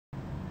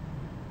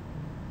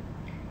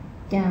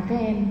Chào các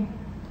em.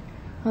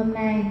 Hôm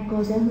nay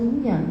cô sẽ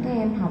hướng dẫn các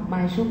em học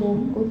bài số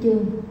 4 của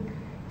chương,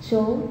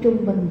 số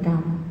trung bình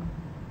cộng.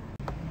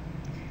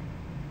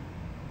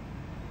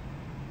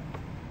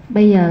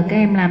 Bây giờ các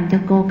em làm cho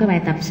cô cái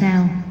bài tập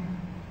sau.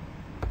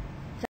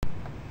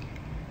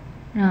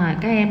 Rồi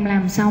các em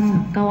làm xong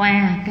câu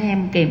A, các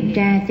em kiểm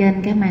tra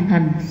trên cái màn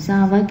hình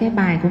so với cái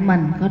bài của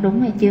mình có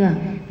đúng hay chưa.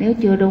 Nếu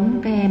chưa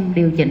đúng các em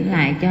điều chỉnh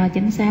lại cho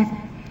chính xác.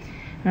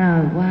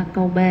 Rồi qua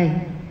câu B,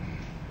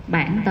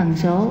 bảng tần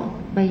số.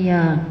 Bây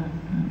giờ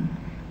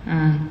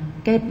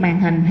cái màn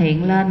hình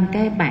hiện lên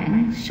cái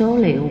bảng số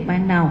liệu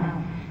ban đầu,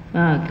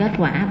 rồi kết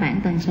quả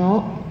bảng tần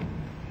số.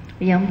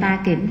 Bây giờ chúng ta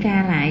kiểm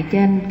tra lại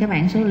trên cái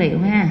bảng số liệu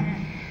ha.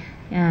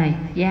 Rồi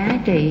giá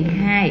trị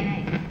 2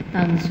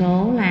 tần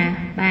số là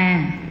 3,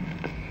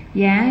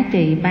 giá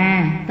trị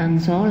 3 tần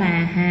số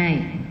là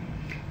 2,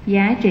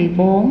 giá trị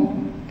 4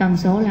 tần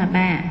số là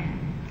 3,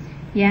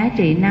 giá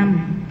trị 5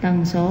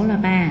 tần số là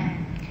 3,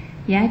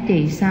 giá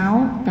trị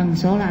 6 tần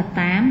số là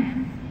 8,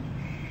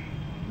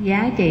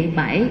 giá trị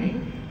 7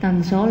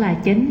 tần số là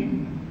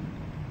 9,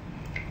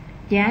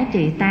 giá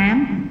trị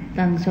 8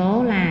 tần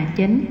số là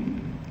 9,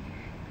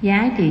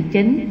 giá trị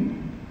 9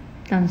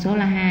 tần số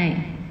là 2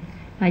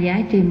 và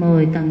giá trị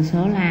 10 tần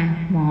số là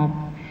 1.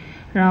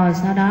 Rồi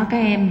sau đó các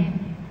em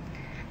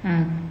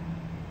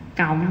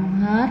cộng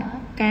hết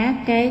các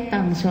cái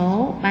tần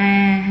số 3,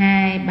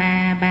 2,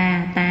 3,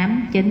 3,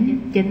 8, 9,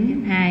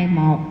 9, 2,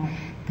 1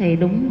 thì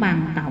đúng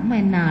bằng tổng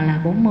N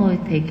là 40,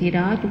 thì khi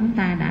đó chúng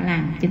ta đã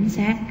làm chính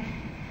xác.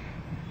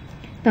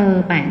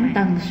 Từ bảng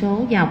tần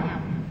số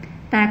dọc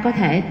ta có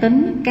thể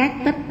tính các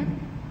tích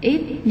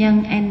x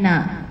nhân n,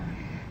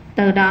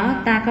 từ đó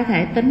ta có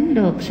thể tính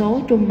được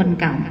số trung bình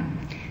cộng.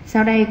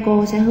 Sau đây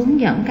cô sẽ hướng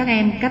dẫn các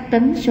em cách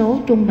tính số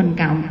trung bình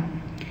cộng.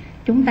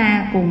 Chúng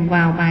ta cùng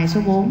vào bài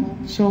số 4,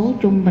 số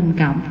trung bình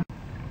cộng.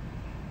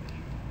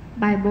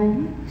 Bài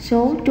 4,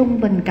 số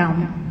trung bình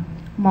cộng.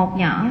 Một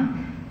nhỏ,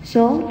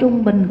 số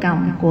trung bình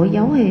cộng của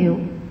dấu hiệu.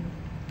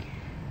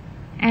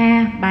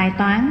 A. Bài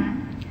toán.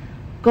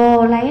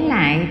 Cô lấy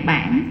lại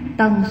bảng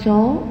tần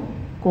số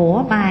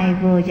của bài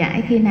vừa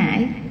giải khi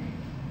nãy.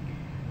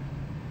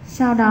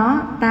 Sau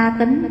đó ta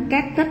tính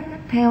các tích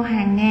theo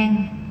hàng ngang.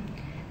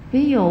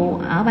 Ví dụ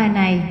ở bài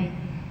này,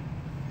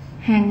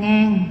 hàng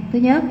ngang thứ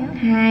nhất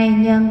 2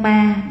 nhân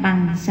 3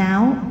 bằng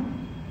 6,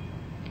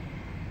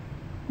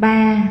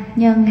 3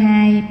 nhân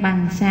 2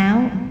 bằng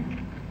 6,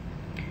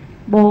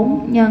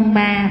 4 nhân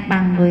 3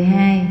 bằng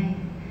 12.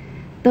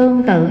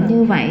 Tương tự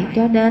như vậy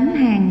cho đến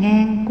hàng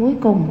ngang cuối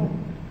cùng,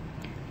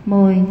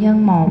 10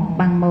 nhân 1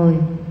 bằng 10.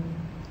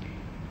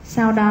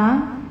 Sau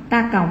đó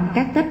ta cộng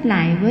các tích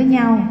lại với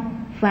nhau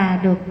và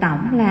được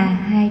tổng là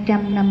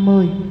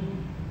 250.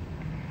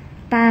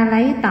 Ta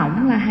lấy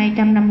tổng là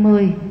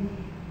 250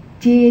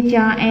 chia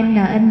cho n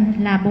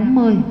là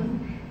 40,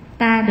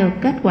 ta được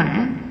kết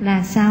quả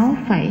là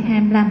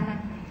 6,25.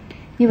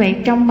 Như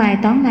vậy trong bài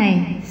toán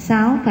này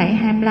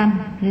 6,25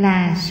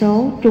 là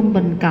số trung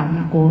bình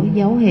cộng của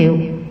dấu hiệu.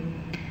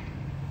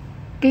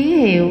 Ký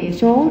hiệu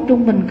số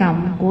trung bình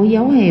cộng của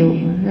dấu hiệu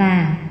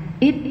là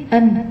x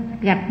in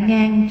gạch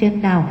ngang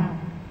trên đầu.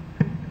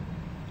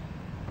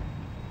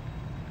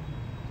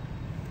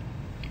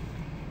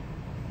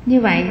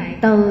 Như vậy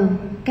từ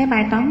cái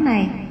bài toán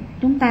này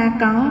chúng ta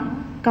có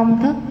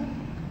công thức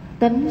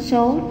tính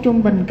số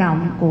trung bình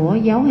cộng của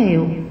dấu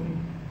hiệu.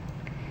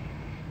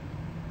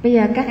 Bây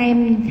giờ các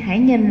em hãy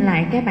nhìn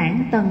lại cái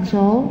bảng tần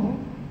số.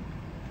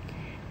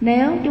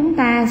 Nếu chúng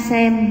ta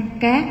xem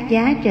các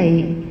giá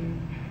trị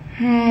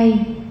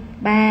 2,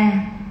 3,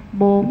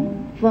 4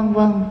 vân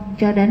vân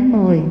cho đến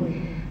 10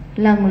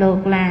 lần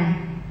lượt là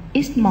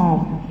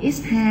x1,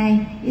 x2,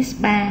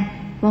 x3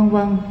 vân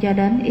vân cho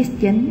đến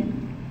x9.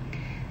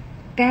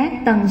 Các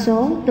tần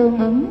số tương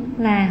ứng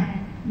là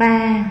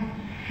 3,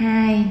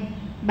 2,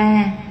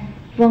 3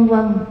 vân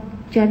vân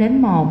cho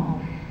đến 1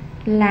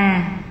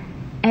 là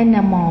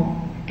N1,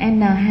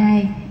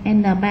 N2,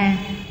 N3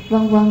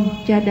 vân vân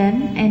cho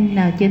đến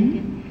N9,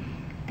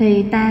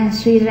 thì ta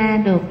suy ra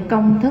được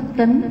công thức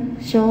tính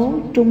số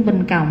trung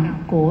bình cộng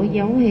của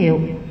dấu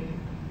hiệu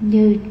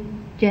như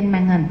trên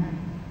màn hình.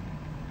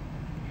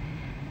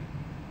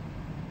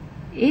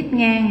 X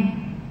ngang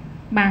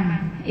bằng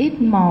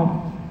x1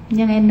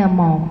 nhân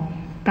n1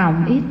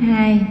 cộng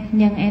x2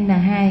 nhân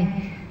n2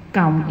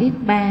 cộng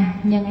x3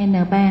 nhân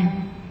n3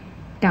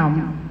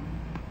 cộng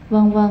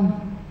vân vân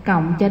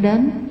cộng cho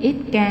đến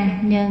xk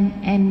nhân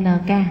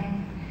nk.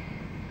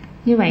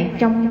 Như vậy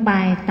trong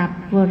bài tập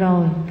vừa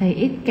rồi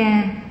thì xk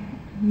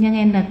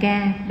nhân nk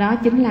đó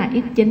chính là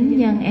x9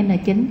 nhân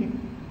n9.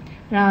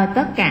 Rồi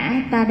tất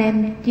cả ta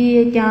đem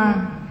chia cho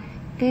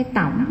cái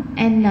tổng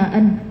n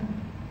in.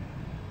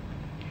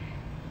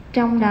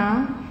 Trong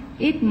đó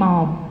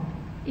x1,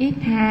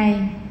 x2,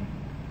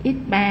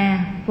 x3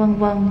 vân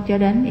vân cho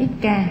đến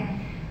xk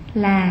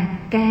là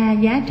k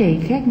giá trị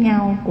khác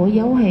nhau của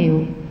dấu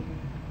hiệu.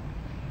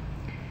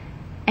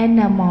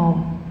 N1,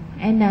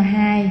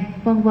 N2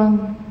 vân vân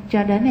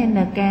cho đến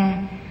nk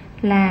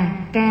là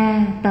k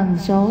tần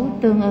số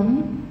tương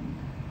ứng.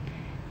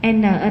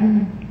 N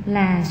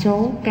là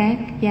số các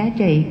giá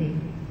trị.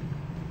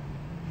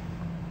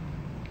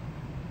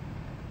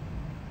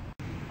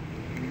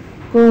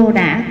 Cô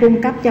đã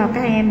cung cấp cho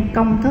các em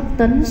công thức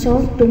tính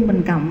số trung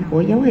bình cộng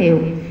của dấu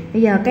hiệu.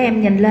 Bây giờ các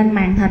em nhìn lên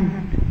màn hình,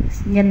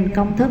 nhìn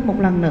công thức một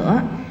lần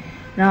nữa.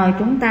 Rồi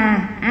chúng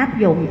ta áp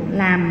dụng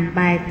làm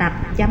bài tập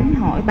chấm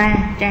hỏi 3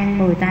 trang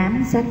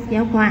 18 sách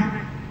giáo khoa.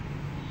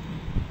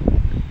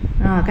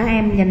 Rồi các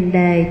em nhìn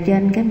đề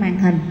trên cái màn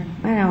hình,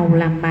 bắt đầu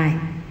làm bài.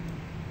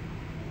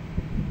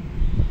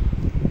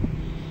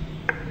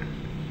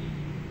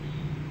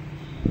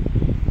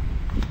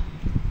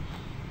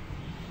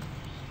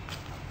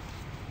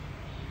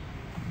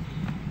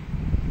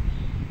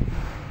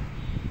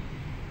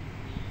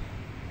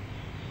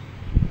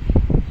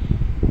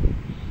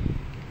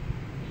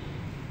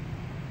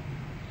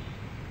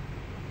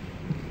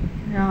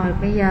 Rồi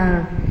bây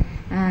giờ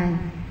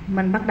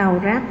mình bắt đầu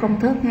ráp công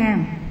thức ha.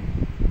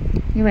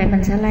 Như vậy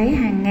mình sẽ lấy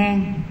hàng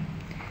ngang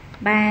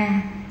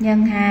 3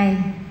 nhân 2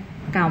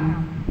 cộng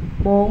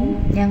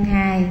 4 nhân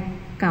 2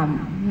 cộng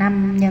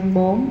 5 nhân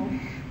 4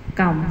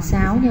 cộng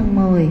 6 nhân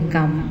 10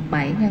 cộng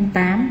 7 nhân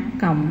 8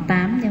 cộng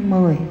 8 nhân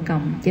 10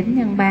 cộng 9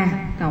 nhân 3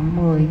 cộng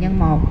 10 nhân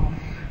 1.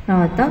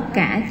 Rồi tất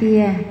cả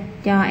chia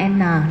cho n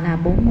là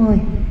 40.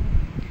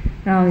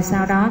 Rồi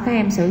sau đó các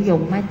em sử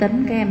dụng máy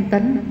tính các em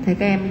tính thì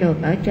các em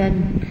được ở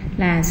trên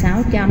là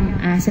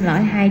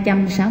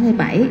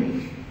 267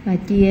 và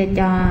chia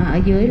cho ở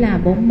dưới là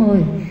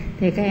 40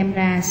 thì các em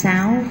ra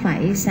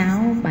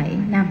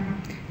 6,675.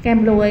 Các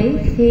em lưu ý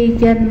khi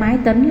trên máy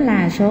tính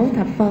là số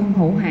thập phân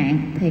hữu hạn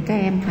thì các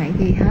em phải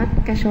ghi hết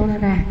các số đó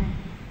ra.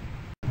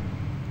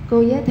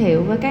 Cô giới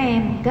thiệu với các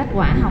em kết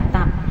quả học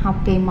tập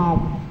học kỳ 1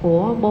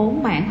 của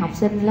 4 bạn học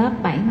sinh lớp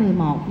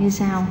 7-11 như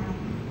sau.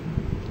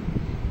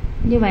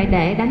 Như vậy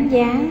để đánh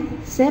giá,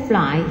 xếp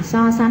loại,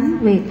 so sánh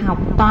việc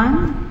học toán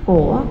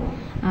của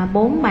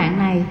 4 bạn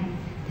này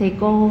thì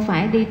cô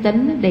phải đi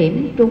tính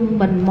điểm trung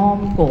bình môn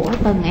của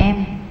từng em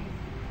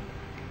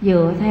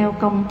dựa theo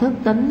công thức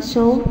tính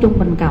số trung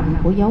bình cộng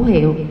của dấu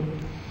hiệu.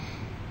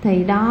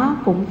 Thì đó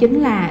cũng chính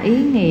là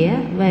ý nghĩa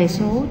về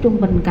số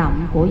trung bình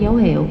cộng của dấu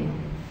hiệu.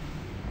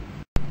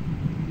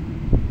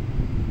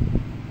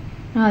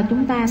 Rồi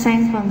chúng ta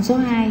sang phần số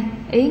 2,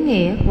 ý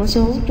nghĩa của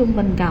số trung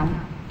bình cộng.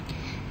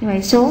 Như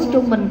vậy số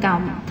trung bình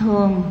cộng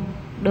thường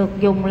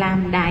được dùng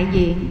làm đại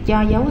diện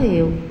cho dấu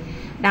hiệu,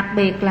 đặc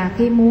biệt là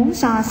khi muốn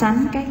so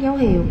sánh các dấu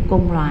hiệu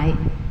cùng loại.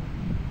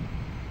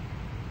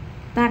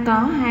 Ta có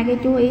hai cái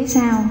chú ý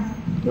sau.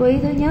 Chú ý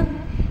thứ nhất,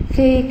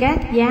 khi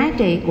các giá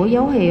trị của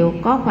dấu hiệu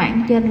có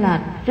khoảng chênh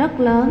lệch rất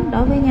lớn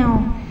đối với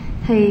nhau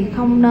thì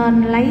không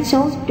nên lấy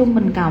số trung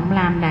bình cộng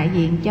làm đại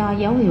diện cho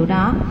dấu hiệu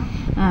đó.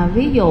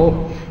 Ví dụ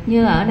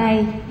như ở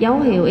đây dấu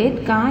hiệu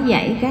x có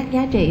dãy các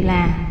giá trị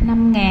là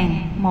 5.000,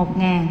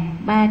 1.000,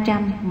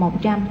 300,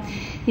 100.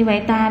 Như vậy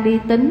ta đi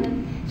tính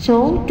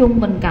số trung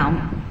bình cộng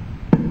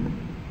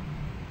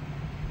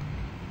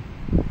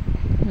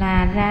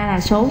là ra là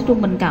số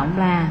trung bình cộng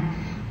là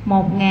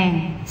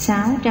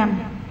 1.600.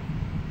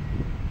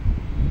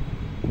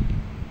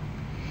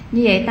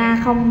 Như vậy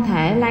ta không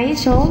thể lấy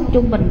số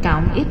trung bình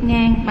cộng x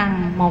ngang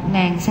bằng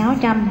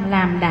 1.600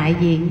 làm đại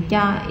diện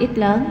cho x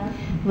lớn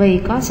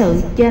vì có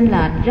sự chênh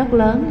lệch rất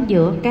lớn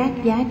giữa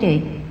các giá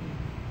trị.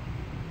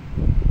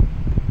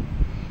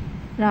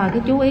 Rồi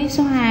cái chú ý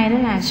số 2 đó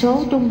là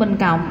số trung bình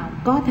cộng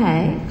có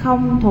thể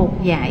không thuộc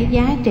dãy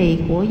giá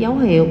trị của dấu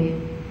hiệu.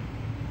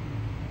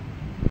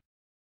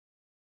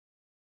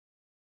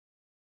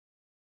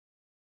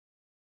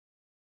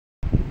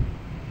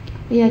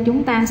 Bây giờ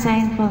chúng ta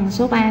sang phần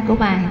số 3 của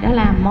bài, đó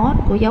là mốt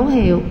của dấu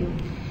hiệu.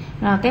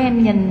 Rồi các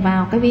em nhìn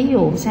vào cái ví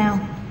dụ sau.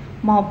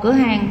 Một cửa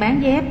hàng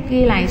bán dép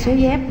ghi lại số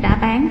dép đã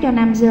bán cho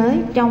nam giới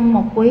trong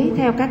một quý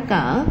theo các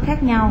cỡ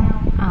khác nhau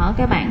ở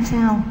cái bảng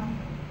sau.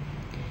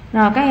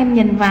 Rồi các em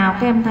nhìn vào,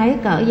 các em thấy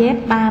cỡ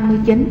dép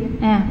 39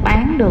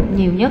 bán được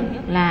nhiều nhất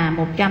là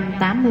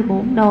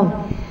 184 đôi.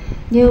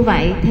 Như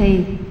vậy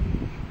thì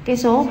cái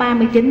số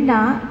 39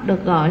 đó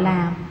được gọi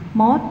là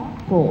mốt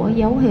của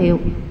dấu hiệu.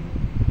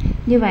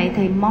 Như vậy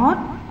thì mốt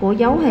của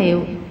dấu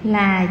hiệu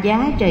là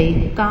giá trị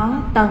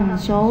có tần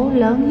số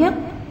lớn nhất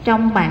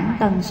trong bảng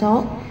tần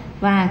số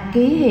và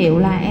ký hiệu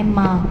là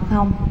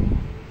M0.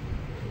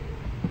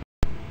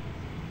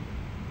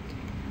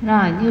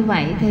 Rồi như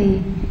vậy thì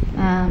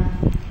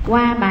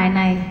qua bài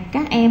này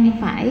các em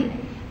phải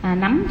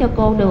nắm cho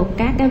cô được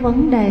các cái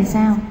vấn đề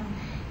sau.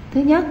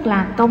 Thứ nhất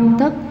là công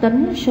thức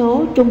tính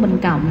số trung bình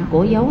cộng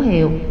của dấu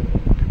hiệu.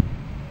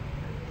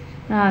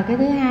 Rồi cái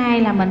thứ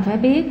hai là mình phải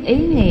biết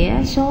ý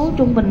nghĩa số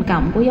trung bình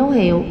cộng của dấu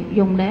hiệu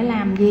dùng để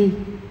làm gì.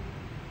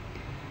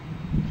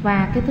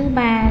 Và cái thứ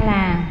ba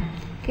là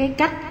cái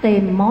cách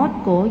tìm mốt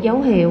của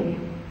dấu hiệu.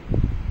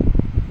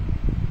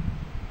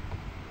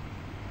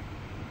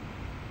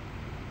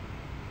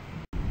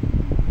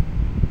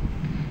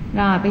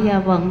 Rồi bây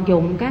giờ vận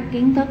dụng các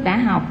kiến thức đã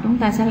học, chúng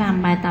ta sẽ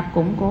làm bài tập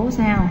củng cố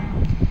sau.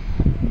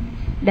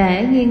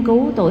 Để nghiên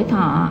cứu tuổi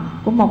thọ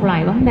của một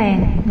loại bóng đèn,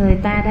 người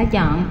ta đã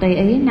chọn tùy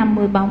ý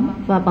 50 bóng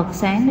và bật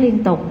sáng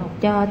liên tục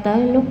cho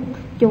tới lúc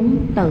chúng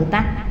tự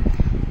tắt.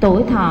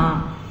 Tuổi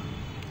thọ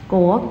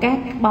của các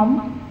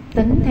bóng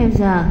tính theo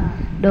giờ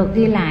được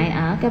ghi lại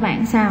ở cái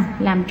bảng sau,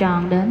 làm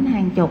tròn đến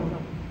hàng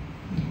chục.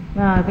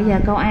 Rồi bây giờ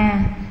câu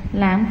A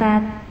là chúng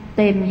ta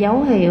tìm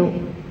dấu hiệu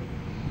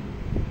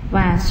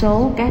và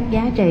số các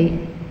giá trị.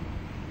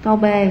 Câu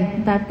B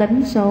chúng ta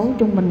tính số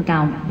trung bình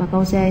cộng, và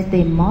câu C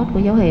tìm mốt của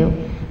dấu hiệu.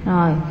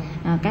 Rồi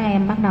các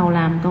em bắt đầu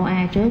làm câu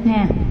A trước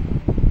ha.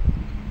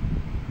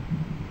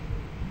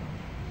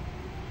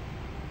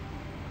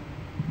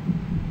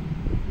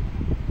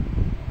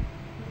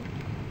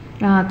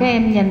 Rồi các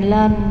em nhìn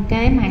lên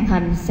cái màn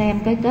hình xem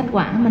cái kết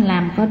quả mình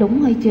làm có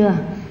đúng hay chưa.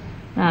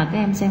 Rồi các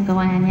em xem câu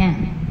A nha.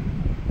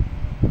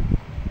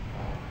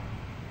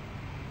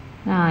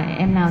 Rồi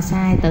em nào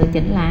sai tự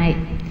chỉnh lại.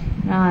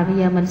 Rồi bây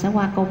giờ mình sẽ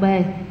qua câu B.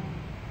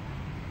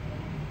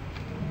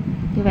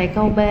 Như vậy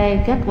câu B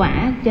kết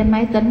quả trên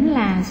máy tính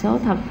là số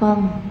thập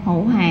phân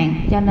hữu hạn,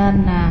 cho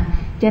nên là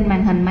trên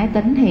màn hình máy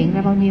tính hiện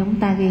ra bao nhiêu chúng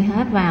ta ghi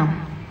hết vào.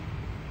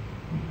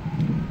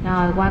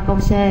 Rồi qua câu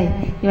C.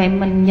 Như vậy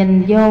mình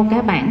nhìn vô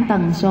cái bảng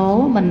tần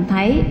số, mình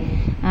thấy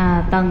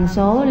tần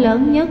số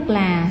lớn nhất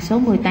là số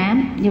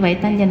 18. Như vậy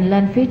ta nhìn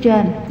lên phía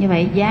trên. Như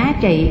vậy giá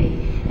trị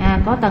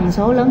có tần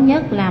số lớn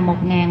nhất là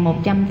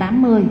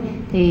 1180,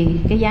 thì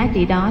cái giá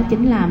trị đó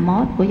chính là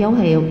mốt của dấu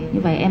hiệu. Như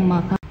vậy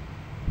M0.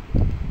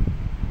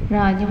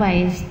 Rồi như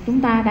vậy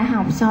chúng ta đã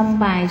học xong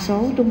bài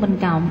số trung bình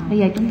cộng. Bây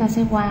giờ chúng ta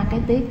sẽ qua cái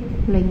tiết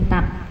luyện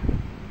tập.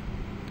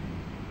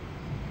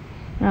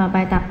 Rồi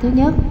bài tập thứ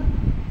nhất.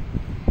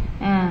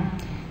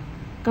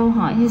 Câu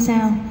hỏi như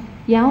sau: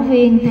 giáo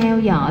viên theo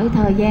dõi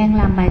thời gian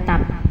làm bài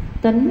tập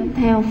tính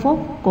theo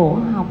phút của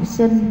học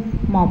sinh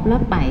 1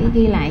 lớp 7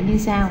 ghi lại như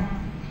sau.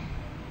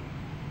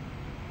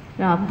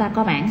 Rồi chúng ta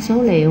có bảng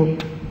số liệu.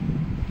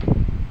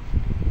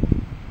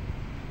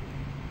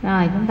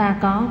 Rồi chúng ta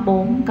có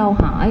 4 câu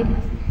hỏi.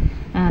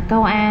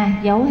 Câu A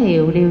dấu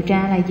hiệu điều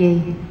tra là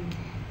gì?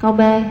 Câu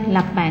B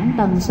lập bảng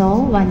tần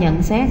số và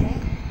nhận xét.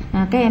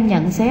 Các em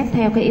nhận xét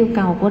theo cái yêu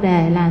cầu của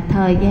đề là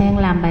thời gian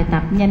làm bài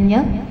tập nhanh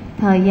nhất,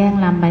 thời gian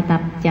làm bài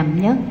tập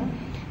chậm nhất,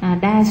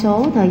 đa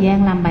số thời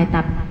gian làm bài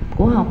tập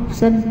của học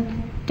sinh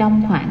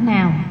trong khoảng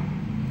nào.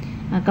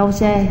 Câu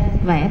C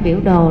vẽ biểu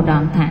đồ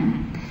đoạn thẳng.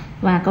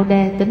 Và câu D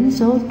tính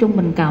số trung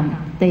bình cộng,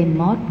 tìm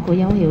mốt của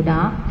dấu hiệu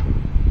đó.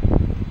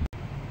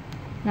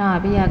 Rồi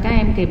bây giờ các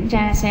em kiểm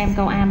tra xem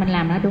câu A mình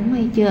làm đã đúng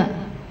hay chưa.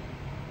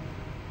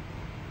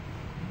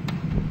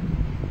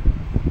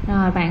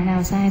 Rồi bạn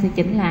nào sai thì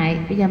chỉnh lại.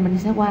 Bây giờ mình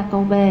sẽ qua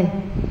câu B.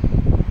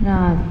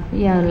 Rồi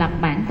bây giờ lập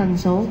bảng tần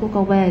số của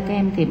câu B, các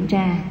em kiểm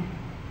tra.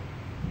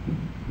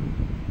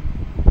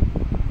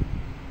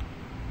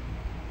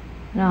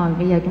 Rồi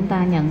bây giờ chúng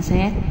ta nhận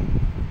xét.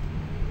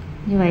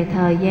 Như vậy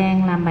thời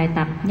gian làm bài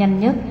tập nhanh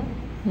nhất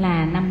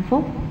là 5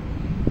 phút,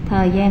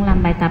 thời gian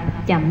làm bài tập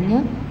chậm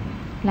nhất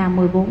là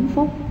 14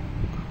 phút.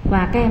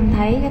 Và các em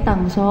thấy cái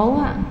tần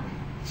số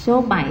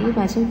số 7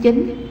 và số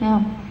 9 thấy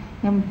không?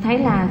 Em thấy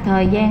là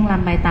thời gian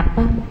làm bài tập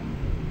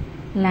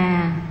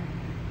là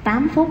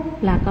 8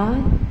 phút là có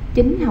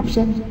 9 học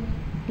sinh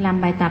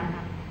làm bài tập,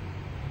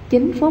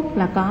 9 phút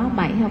là có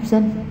 7 học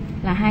sinh.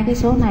 Là hai cái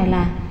số này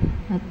là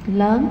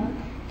lớn,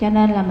 cho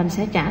nên là mình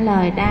sẽ trả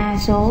lời đa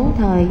số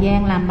thời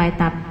gian làm bài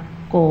tập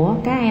của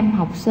các em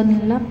học sinh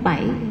lớp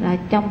 7 là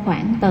trong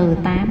khoảng từ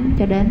 8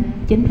 cho đến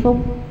 9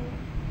 phút.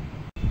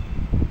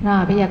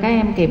 Rồi bây giờ các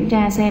em kiểm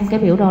tra xem cái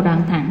biểu đồ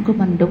đoạn thẳng của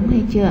mình đúng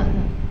hay chưa.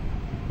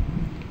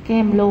 Các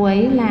em lưu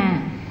ý là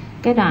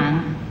cái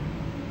đoạn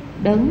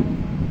đứng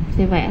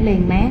thì vẽ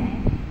liền mét,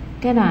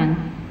 cái đoạn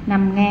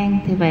nằm ngang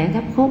thì vẽ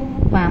gấp khúc,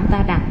 và chúng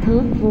ta đặt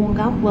thước vuông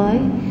góc với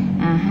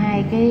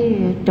hai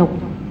cái trục.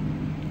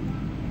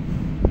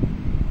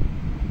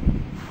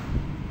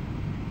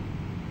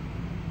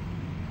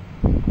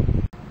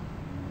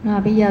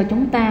 Rồi bây giờ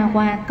chúng ta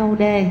qua câu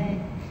D.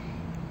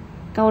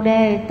 Câu D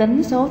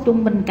tính số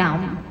trung bình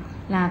cộng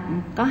là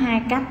có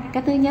hai cách.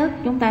 Cách thứ nhất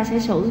chúng ta sẽ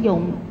sử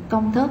dụng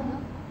công thức.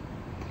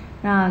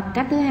 Rồi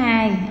cách thứ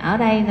hai, ở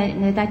đây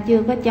người ta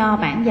chưa có cho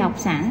bảng dọc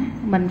sẵn,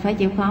 mình phải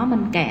chịu khó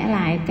mình kẻ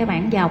lại cái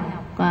bảng dọc,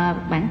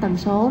 bảng tần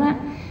số đó.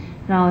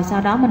 Rồi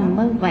sau đó mình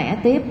mới vẽ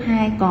tiếp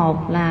hai cột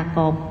là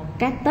cột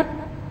các tích.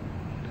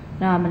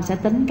 Rồi mình sẽ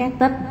tính các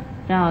tích,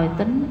 rồi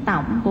tính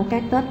tổng của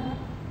các tích.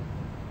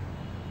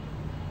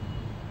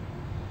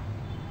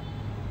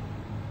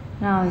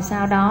 Rồi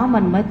sau đó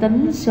mình mới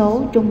tính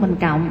số trung bình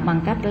cộng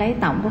bằng cách lấy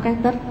tổng của các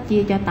tích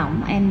chia cho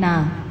tổng n.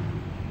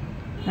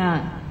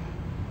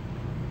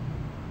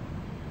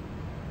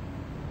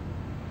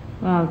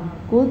 Rồi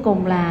cuối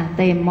cùng là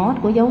tìm mốt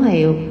của dấu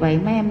hiệu. Vậy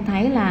mấy em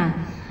thấy là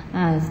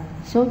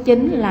số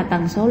 9 là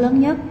tần số lớn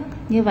nhất.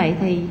 Như vậy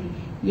thì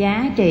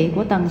giá trị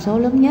của tần số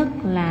lớn nhất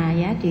là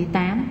giá trị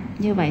 8.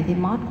 Như vậy thì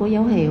mốt của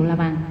dấu hiệu là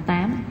bằng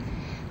 8.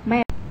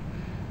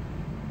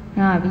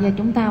 Rồi bây giờ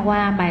chúng ta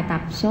qua bài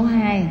tập số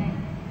 2.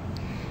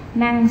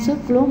 Năng suất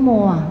lúa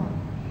mùa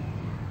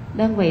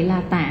đơn vị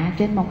là tạ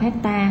trên 1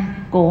 hecta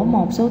của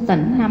một số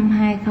tỉnh năm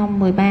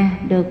 2013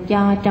 được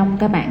cho trong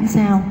cái bảng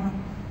sau.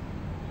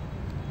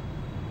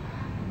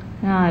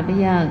 Rồi bây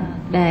giờ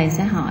đề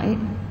sẽ hỏi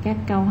các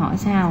câu hỏi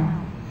sau.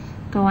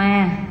 Câu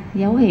A,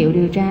 dấu hiệu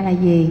điều tra là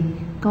gì?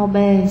 Câu B,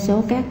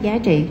 số các giá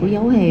trị của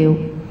dấu hiệu.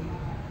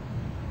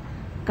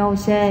 Câu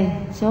C,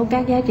 số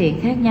các giá trị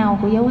khác nhau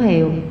của dấu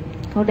hiệu.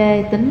 Câu D,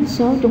 tính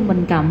số trung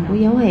bình cộng của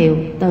dấu hiệu,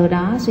 từ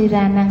đó suy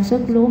ra năng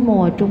suất lúa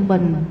mùa trung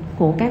bình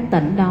của các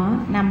tỉnh đó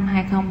năm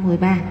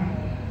 2013.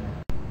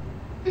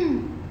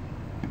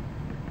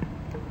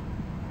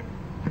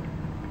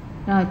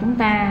 Rồi chúng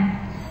ta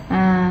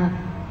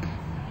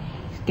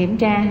kiểm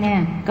tra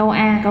nha. Câu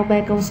A, câu B,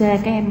 câu C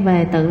các em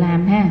về tự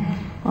làm ha.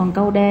 Còn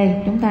câu D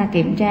chúng ta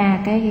kiểm tra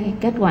cái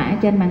kết quả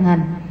trên màn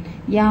hình.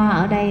 Do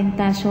ở đây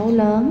ta số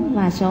lớn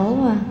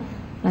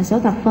và số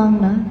thập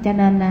phân nữa, cho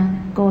nên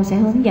cô sẽ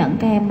hướng dẫn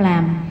các em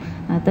làm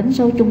tính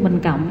số trung bình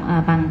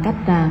cộng bằng cách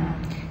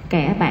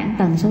kẻ bảng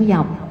tần số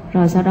dọc,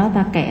 rồi sau đó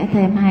ta kẻ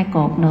thêm 2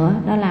 cột nữa,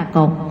 đó là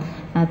cột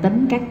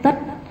tính các tích,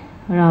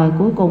 rồi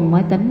cuối cùng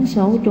mới tính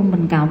số trung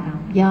bình cộng.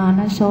 Do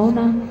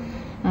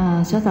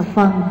số thập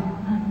phân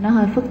nó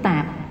hơi phức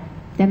tạp,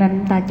 cho nên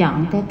chúng ta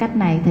chọn cái cách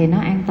này thì nó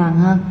an toàn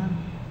hơn.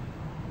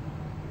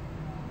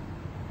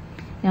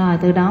 Rồi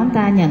từ đó chúng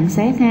ta nhận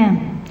xét ha.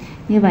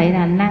 Như vậy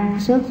là năng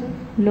suất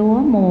lúa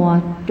mùa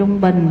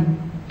trung bình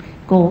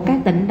của các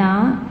tỉnh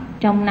đó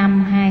trong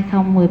năm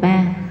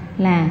 2013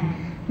 là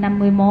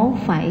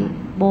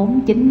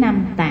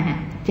 51,495 tạ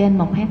trên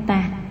 1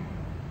 hecta.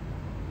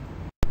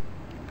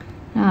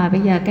 Rồi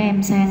bây giờ các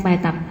em sang bài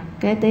tập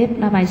kế tiếp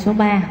là bài số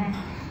 3.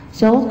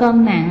 Số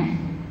cân nặng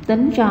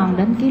tính tròn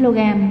đến kg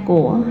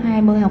của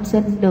 20 học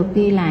sinh được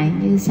ghi lại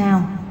như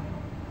sau.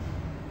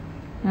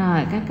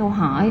 Rồi các câu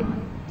hỏi.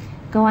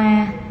 Câu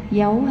A,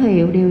 dấu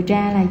hiệu điều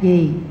tra là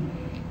gì?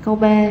 Câu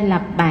B,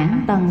 lập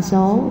bảng tần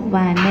số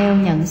và nêu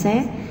nhận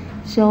xét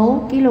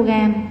số kg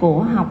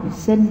của học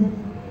sinh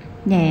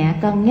nhẹ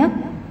cân nhất,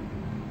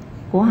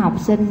 của học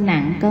sinh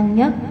nặng cân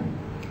nhất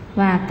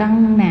và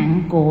cân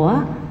nặng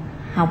của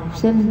học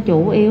sinh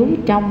chủ yếu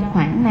trong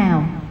khoảng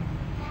nào.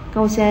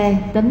 Câu C,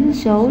 tính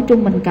số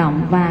trung bình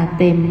cộng và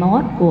tìm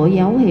mốt của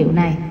dấu hiệu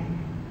này.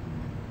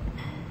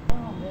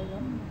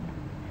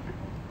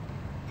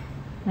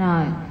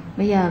 Rồi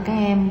bây giờ các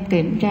em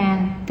kiểm tra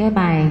cái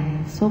bài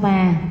số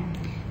 3.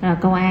 Rồi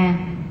câu A,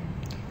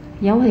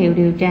 dấu hiệu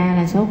điều tra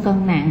là số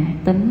cân nặng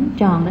tính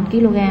tròn đến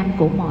kg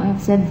của mỗi học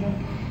sinh.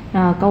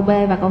 Rồi câu B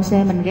và câu C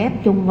mình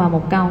ghép chung vào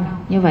một câu.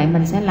 Như vậy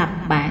mình sẽ lập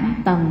bảng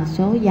tần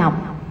số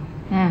dọc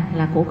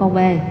là của câu B.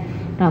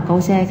 Rồi câu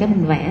C cái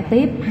mình vẽ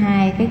tiếp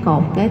 2 cái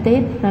cột kế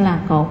tiếp, đó là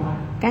cột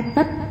các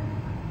tích.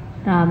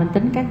 Rồi mình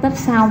tính các tích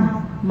xong,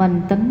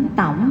 mình tính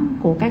tổng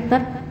của các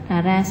tích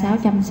là ra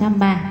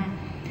 663.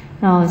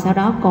 Rồi sau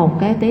đó cột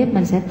kế tiếp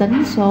mình sẽ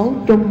tính số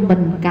trung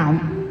bình cộng,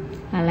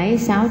 là lấy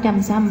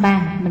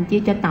 663 mình chia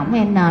cho tổng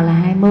n là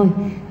 20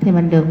 thì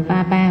mình được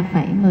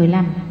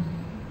 33,15.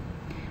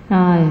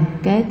 Rồi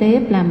kế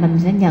tiếp là mình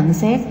sẽ nhận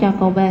xét cho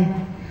câu B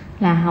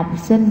là học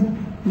sinh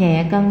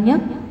nhẹ cân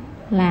nhất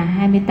là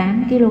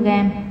 28 kg,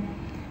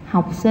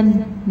 học sinh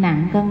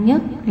nặng cân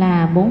nhất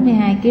là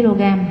 42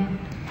 kg.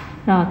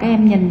 Rồi các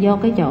em nhìn vô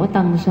cái chỗ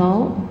tần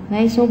số,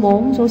 lấy số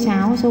 4, số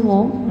 6, số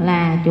 4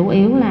 là chủ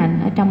yếu là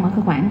ở trong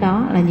cái khoảng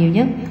đó là nhiều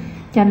nhất.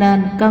 Cho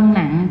nên cân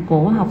nặng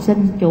của học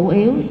sinh chủ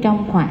yếu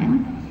trong khoảng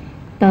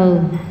từ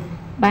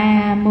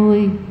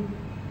 30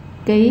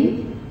 kg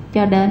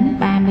cho đến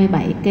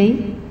 37 kg.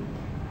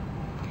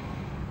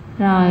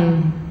 Rồi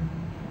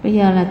bây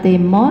giờ là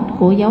tìm mốt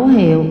của dấu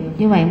hiệu.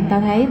 Như vậy chúng ta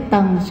thấy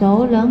tần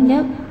số lớn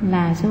nhất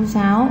là số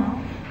 6.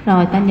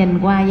 Rồi ta nhìn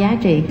qua giá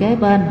trị kế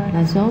bên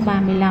là số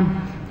 35.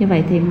 Như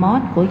vậy thì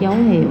mốt của dấu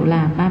hiệu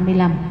là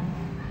 35.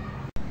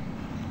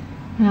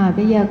 Rồi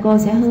bây giờ cô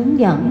sẽ hướng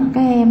dẫn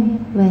các em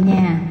về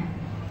nhà.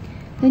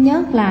 Thứ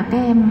nhất là các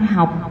em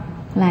học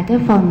là cái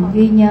phần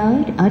ghi nhớ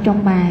ở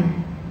trong bài.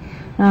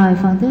 Rồi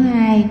phần thứ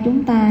hai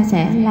chúng ta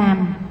sẽ làm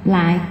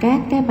lại các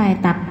cái bài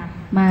tập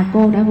mà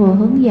cô đã vừa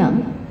hướng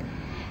dẫn.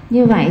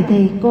 Như vậy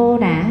thì cô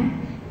đã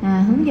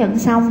hướng dẫn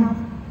xong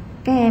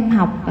các em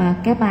học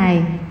cái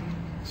bài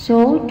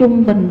số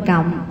trung bình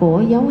cộng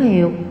của dấu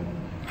hiệu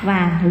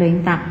và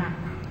luyện tập.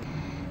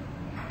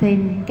 Thì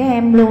các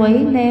em lưu ý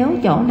nếu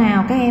chỗ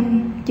nào các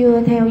em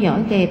chưa theo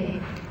dõi kịp,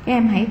 các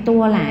em hãy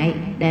tua lại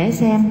để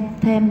xem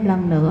thêm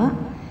lần nữa.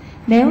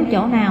 Nếu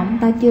chỗ nào chúng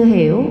ta chưa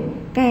hiểu,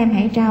 các em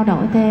hãy trao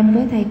đổi thêm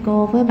với thầy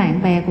cô, với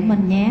bạn bè của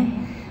mình nhé.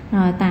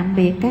 Rồi tạm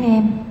biệt các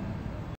em.